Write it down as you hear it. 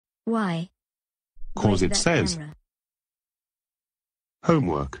Why? Cause it says camera.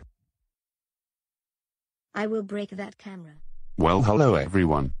 homework. I will break that camera. Well, hello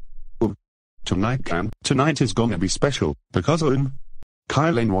everyone. Tonight is gonna be special, because Kai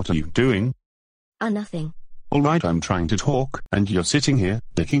Lan, what are you doing? Nothing. Alright, I'm trying to talk, and you're sitting here,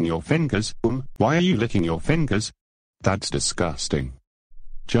 licking your fingers. Why are you licking your fingers? That's disgusting.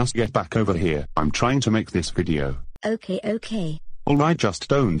 Just get back over here, I'm trying to make this video. Okay. Alright,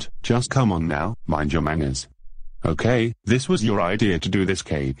 just come on now, mind your manners. Okay, this was your idea to do this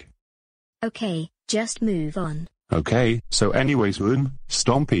cake. Okay, just move on. Okay, so anyways,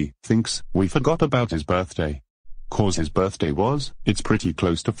 Stompy thinks we forgot about his birthday. Cause his birthday it's pretty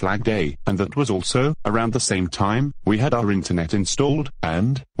close to Flag Day, and that was also around the same time we had our internet installed,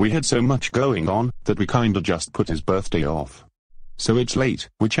 and we had so much going on that we kinda just put his birthday off. So it's late,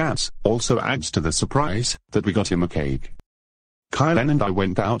 which also adds to the surprise that we got him a cake. Kai Lan and I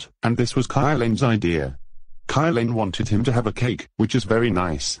went out, and this was Kai Lan's idea. Kai Lan wanted him to have a cake, which is very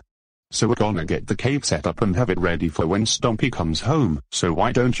nice. So we're gonna get the cake set up and have it ready for when Stompy comes home, so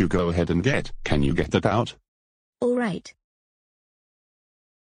why don't you go ahead and can you get that out? Alright.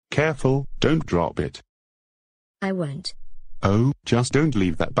 Careful, don't drop it. I won't. Oh, just don't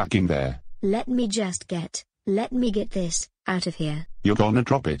leave that back in there. Let me get this out of here. You're gonna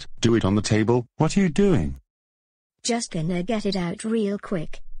drop it, do it on the table, what are you doing? Just gonna get it out real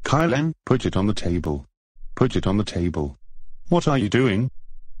quick. Kai Lan, put it on the table. Put it on the table. What are you doing?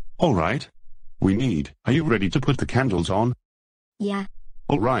 Alright. Are you ready to put the candles on? Yeah.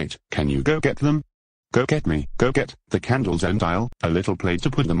 Alright, can you go get them? Go get the candles and a little plate to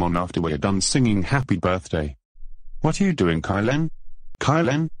put them on after we're done singing happy birthday. What are you doing, Kai Lan? Kai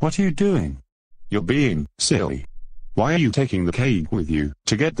Lan, what are you doing? You're being silly. Why are you taking the cake with you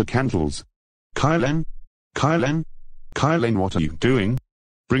to get the candles? Kai Lan, what are you doing?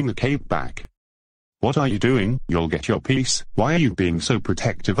 Bring the cake back. What are you doing? You'll get your piece. Why are you being so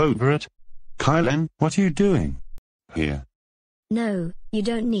protective over it? Kai Lan, what are you doing? Here. No, you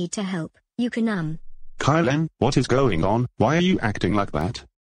don't need to help. You can Kai Lan, what is going on? Why are you acting like that?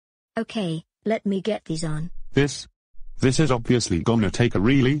 Okay, let me get these on. This is obviously gonna take a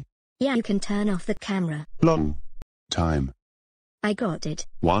really... Yeah, you can turn off the camera. Long time. I got it.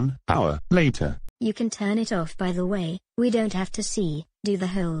 1 hour later. You can turn it off, by the way. We don't have to do the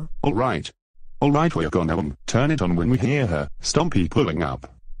whole. Alright, we're gonna turn it on when we hear her, Stompy pulling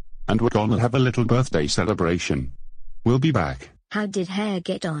up. And we're gonna have a little birthday celebration. We'll be back. How did Hair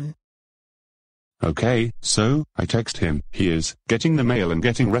get on? Okay, so, I text him, he is getting the mail and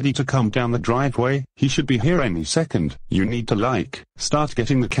getting ready to come down the driveway, he should be here any second, you need to start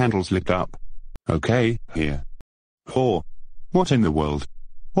getting the candles lit up. Okay, here. What in the world?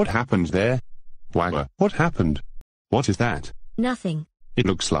 What happened there? Wagga, what happened? What is that? Nothing. It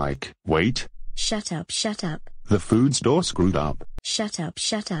looks like, wait. Shut up. The food store screwed up. Shut up.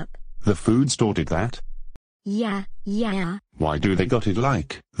 The food store did that? Yeah. Why do they got it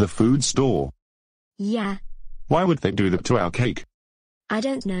like, the food store? Yeah. Why would they do that to our cake? I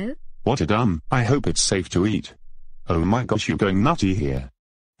don't know. What I hope it's safe to eat. Oh my gosh, you're going nutty here.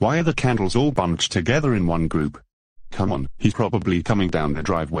 Why are the candles all bunched together in one group? Come on, he's probably coming down the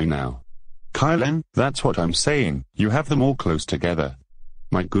driveway now. Kai Lan, that's what I'm saying, you have them all close together.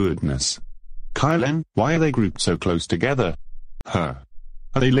 My goodness. Kai Lan, why are they grouped so close together? Are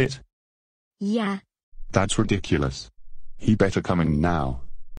they lit? Yeah. That's ridiculous. He better come in now.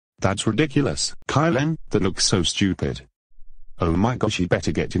 That's ridiculous, Kai Lan, that looks so stupid. Oh my gosh, he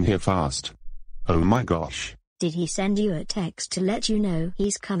better get in here fast. Oh my gosh. Did he send you a text to let you know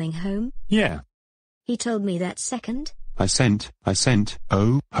he's coming home? Yeah. He told me that second. I sent.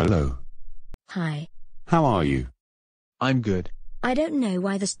 Oh, hello. Hi. How are you? I'm good. I don't know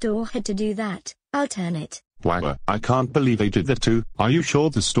why the store had to do that. I'll turn it. Wagga, I can't believe they did that too. Are you sure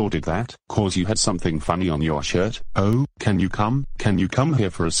the store did that? Cause you had something funny on your shirt. Oh, can you come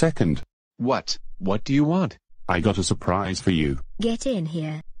here for a second? What do you want? I got a surprise for you. Get in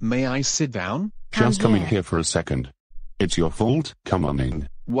here. May I sit down? Come in here for a second. It's your fault, come on in.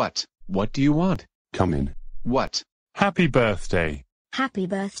 What do you want? Come in. What? Happy birthday. Happy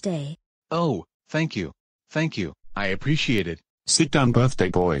birthday. Oh, thank you. I appreciate it. Sit down, birthday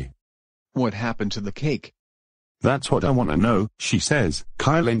boy. What happened to the cake? That's what I want to know, she says.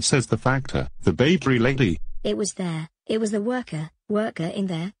 Kai Lan says the factor, the bakery lady. It was there. It was the worker in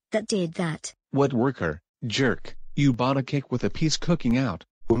there, that did that. What worker, jerk? You bought a cake with a piece cooking out.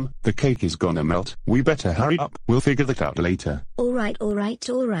 The cake is gonna melt. We better hurry up. We'll figure that out later. Alright.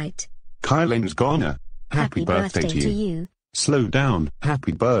 Kai Lan's gonna. Happy birthday to you. Slow down.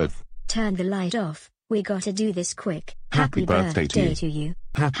 Happy birth. Turn the light off. We gotta do this quick. Happy birthday to you.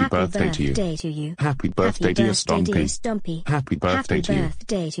 Happy birthday to you. To you. Happy birthday, dear Stompy. Stompy. Happy birthday to you.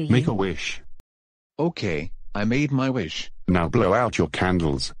 Birthday to you. Make a wish. Okay, I made my wish. Now blow out your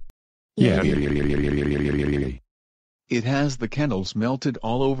candles. Yeah. It has the candles melted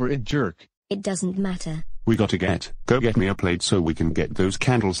all over it, jerk. It doesn't matter. We gotta go get me a plate so we can get those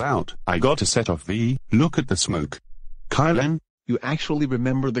candles out. I gotta set off the, look at the smoke. Kai Lan? You actually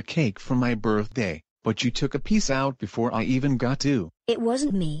remember the cake from my birthday, but you took a piece out before I even got to. It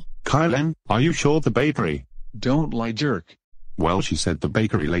wasn't me. Kai Lan, are you sure the bakery? Don't lie, jerk. Well, she said the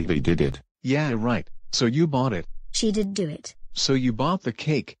bakery lady did it. Yeah, right. So you bought it. She did do it. So you bought the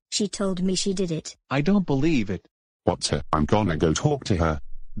cake. She told me she did it. I don't believe it. What's her? I'm gonna go talk to her.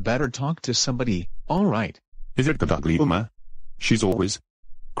 Better talk to somebody, alright. Is it that ugly woman? She's always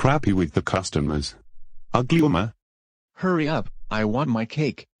crappy with the customers. Ugly woman? Hurry up, I want my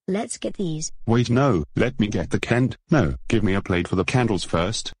cake. Let's get these. Wait, no, let me get the No, give me a plate for the candles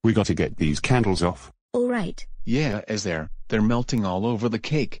first. We gotta get these candles off. Alright. Yeah, they're melting all over the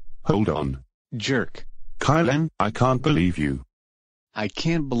cake. Hold on. Jerk. Kai Lan, I can't believe you. I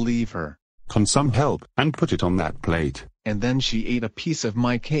can't believe her. Can some help, and put it on that plate. And then she ate a piece of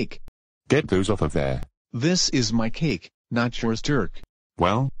my cake. Get those off of there. This is my cake, not yours, jerk.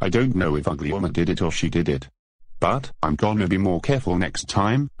 Well, I don't know if ugly woman did it or she did it. But, I'm gonna be more careful next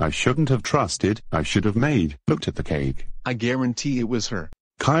time. I shouldn't have trusted. I should have looked at the cake. I guarantee it was her.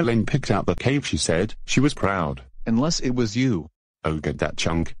 Kai Lan picked out the cake, she said. She was proud. Unless it was you. Oh, get that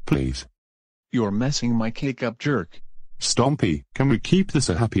chunk, please. You're messing my cake up, jerk. Stompy, can we keep this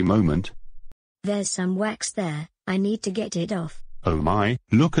a happy moment? There's some wax there. I need to get it off. Oh my,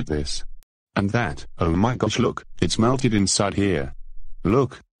 look at this. And that, oh my gosh, look, it's melted inside here.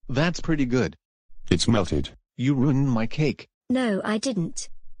 Look. That's pretty good. It's melted. You ruined my cake. No, I didn't.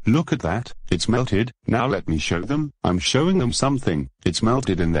 Look at that, it's melted. Now let me show them. I'm showing them something. It's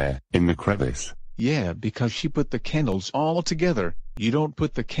melted in there, in the crevice. Yeah, because she put the candles all together. You don't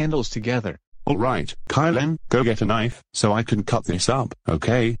put the candles together. Alright, Kai Lan, go get a knife, so I can cut this up,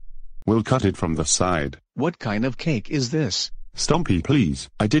 okay? We'll cut it from the side. What kind of cake is this? Stompy, please.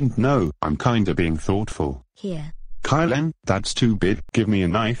 I didn't know. I'm kinda being thoughtful. Here. Kai Lan, that's too big. Give me a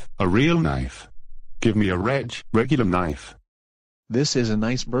knife, a real knife. Give me a regular knife. This is a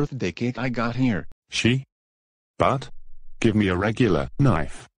nice birthday cake I got here. But? Give me a regular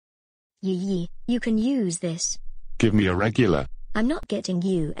knife. YeYe, you can use this. Give me a regular. I'm not getting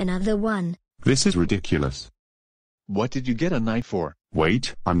you another one. This is ridiculous. What did you get a knife for?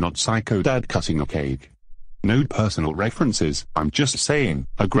 Wait, I'm not Psycho Dad cutting a cake. No personal references, I'm just saying,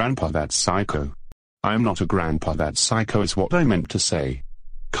 a grandpa that's psycho. I'm not a grandpa that's psycho is what I meant to say.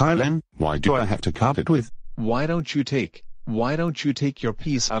 Kai Lan, why do I have to cut it with? Why don't you take your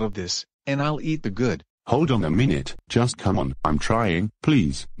piece out of this, and I'll eat the good. Hold on a minute, just come on, I'm trying,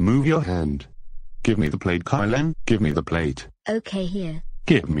 please, move your hand. Give me the plate, Kai Lan, give me the plate. Okay, here.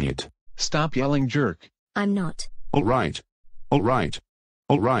 Give me it. Stop yelling, jerk. I'm not. Alright.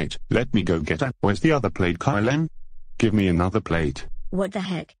 Alright, let me go get it. Where's the other plate, Kai Lan? Give me another plate. What the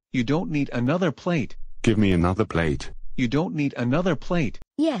heck? You don't need another plate. Give me another plate. You don't need another plate.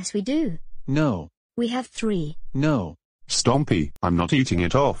 Yes, we do. No. We have 3. No. Stompy, I'm not eating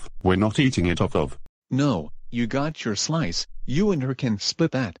it off. We're not eating it off of. No, you got your slice. You and her can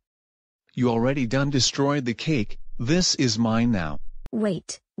split that. You already done destroyed the cake. This is mine now.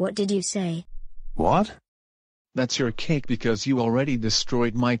 Wait, what did you say? What? That's your cake because you already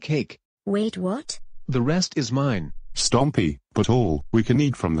destroyed my cake. Wait, what? The rest is mine. Stompy, but all we can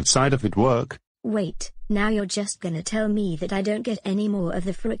eat from the side of it work. Wait, now you're just gonna tell me that I don't get any more of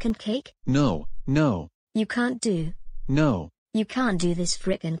the frickin' cake? No. You can't do. No. You can't do this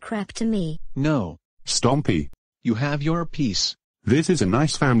frickin' crap to me. No. Stompy. You have your piece. This is a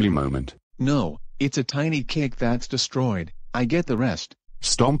nice family moment. No, it's a tiny cake that's destroyed. I get the rest.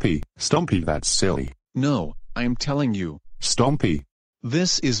 Stompy, that's silly. No, I'm telling you. Stompy.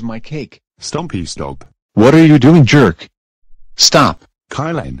 This is my cake. Stompy, stop. What are you doing, jerk? Stop.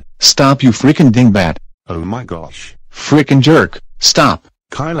 Kai Lan. Stop, you frickin' dingbat. Oh my gosh. Frickin' jerk. Stop.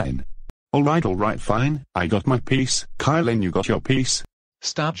 Kai Lan. Alright, fine. I got my piece. Kai Lan, you got your piece.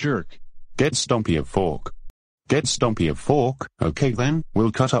 Stop, jerk. Get Stompy a fork. Get Stompy a fork. Okay then,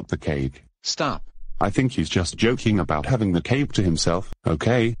 we'll cut up the cake. Stop. I think he's just joking about having the cake to himself,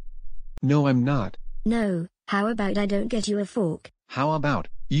 okay? No, I'm not. No, how about I don't get you a fork? How about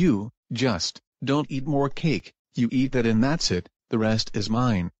you just don't eat more cake? You eat that and that's it. The rest is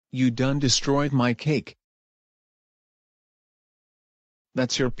mine. You done destroyed my cake.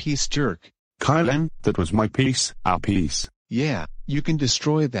 That's your piece, jerk. Kai Lan, that was my piece, our piece. Yeah, you can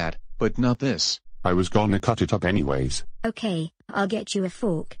destroy that, but not this. I was gonna cut it up anyways. Okay, I'll get you a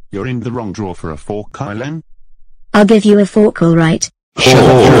fork. You're in the wrong drawer for a fork, Kai Lan. I'll give you a fork, alright.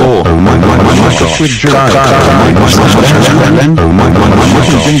 Oh my gosh.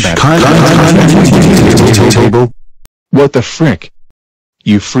 What the frick?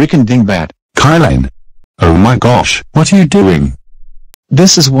 You freaking dingbat. Kai Lan. Oh my gosh, what are you doing?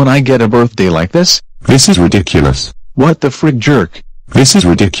 This is when I get a birthday like this? This is ridiculous. What the frick, jerk? This is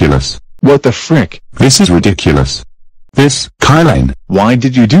ridiculous. What the frick? This is ridiculous. This, Kai Lan. Why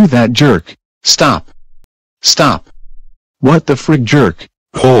did you do that, jerk? Stop. Stop. What the frick, jerk?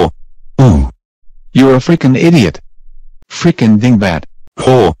 Oh. Ooh. You're a freaking idiot. Freaking dingbat.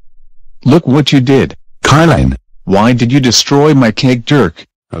 Oh. Look what you did. Kai Lan. Why did you destroy my cake, jerk?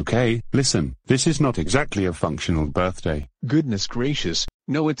 Okay, listen, this is not exactly a functional birthday. Goodness gracious,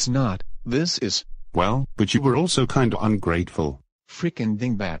 no it's not. This is... Well, but you were also kinda ungrateful. Freaking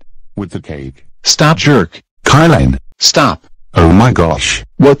dingbat. With the cake. Stop, jerk. Kai Lan. Stop. Oh my gosh.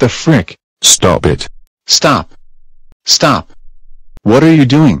 What the frick? Stop it. Stop. Stop. What are you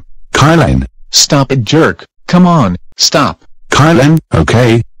doing? Kai Lan. Stop it, jerk. Come on, stop. Kai Lan,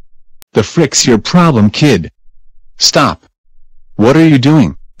 okay. The frick's your problem, kid? Stop. What are you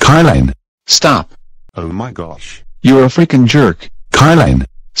doing? Kai Lan. Stop. Oh my gosh. You're a freaking jerk. Kai Lan.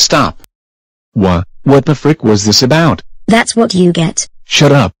 Stop. What the frick was this about? That's what you get.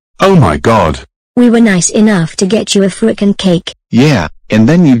 Shut up. Oh my god. We were nice enough to get you a frickin' cake. Yeah, and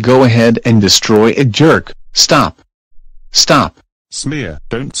then you go ahead and destroy it, jerk. Stop. Stop. Smear,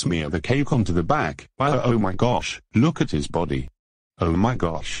 don't smear the cake onto the back. Oh my gosh, look at his body. Oh my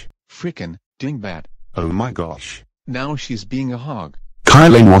gosh. Frickin' dingbat. Oh my gosh. Now she's being a hog. Kai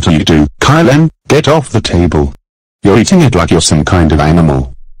Lan, what are you doing? Kai Lan, get off the table. You're eating it like you're some kind of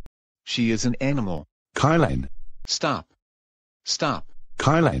animal. She is an animal. Kai Lan. Stop. Stop.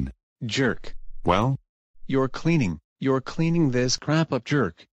 Kai Lan. Jerk. Well? You're cleaning this crap up,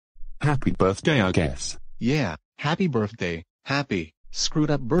 jerk. Happy birthday, I guess. Yeah, happy birthday. Happy,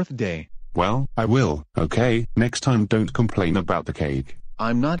 screwed up birthday. Well, I will, okay? Next time don't complain about the cake.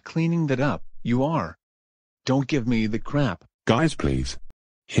 I'm not cleaning that up, you are. Don't give me the crap. Guys, please.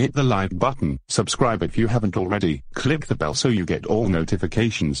 Hit the like button, subscribe if you haven't already, click the bell so you get all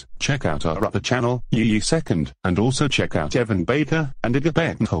notifications, check out our other channel, YeYe1st, and also check out Evan Baker, and Edith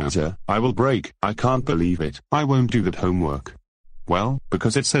Bettenholzer. I will break, I can't believe it, I won't do that homework. Well,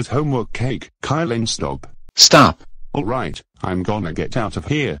 because it says homework cake. Kai Lan, stop. Stop. Alright, I'm gonna get out of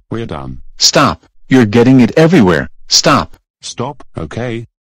here, we're done. Stop, you're getting it everywhere, stop. Stop, okay.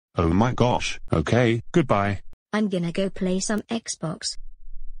 Oh my gosh, okay, goodbye. I'm gonna go play some Xbox.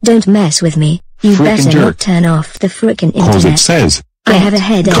 Don't mess with me. You Frickin' better jerk. not turn off the frickin' Cause it internet. says, I have a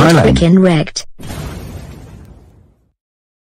headache Kai Lan. frickin' wrecked.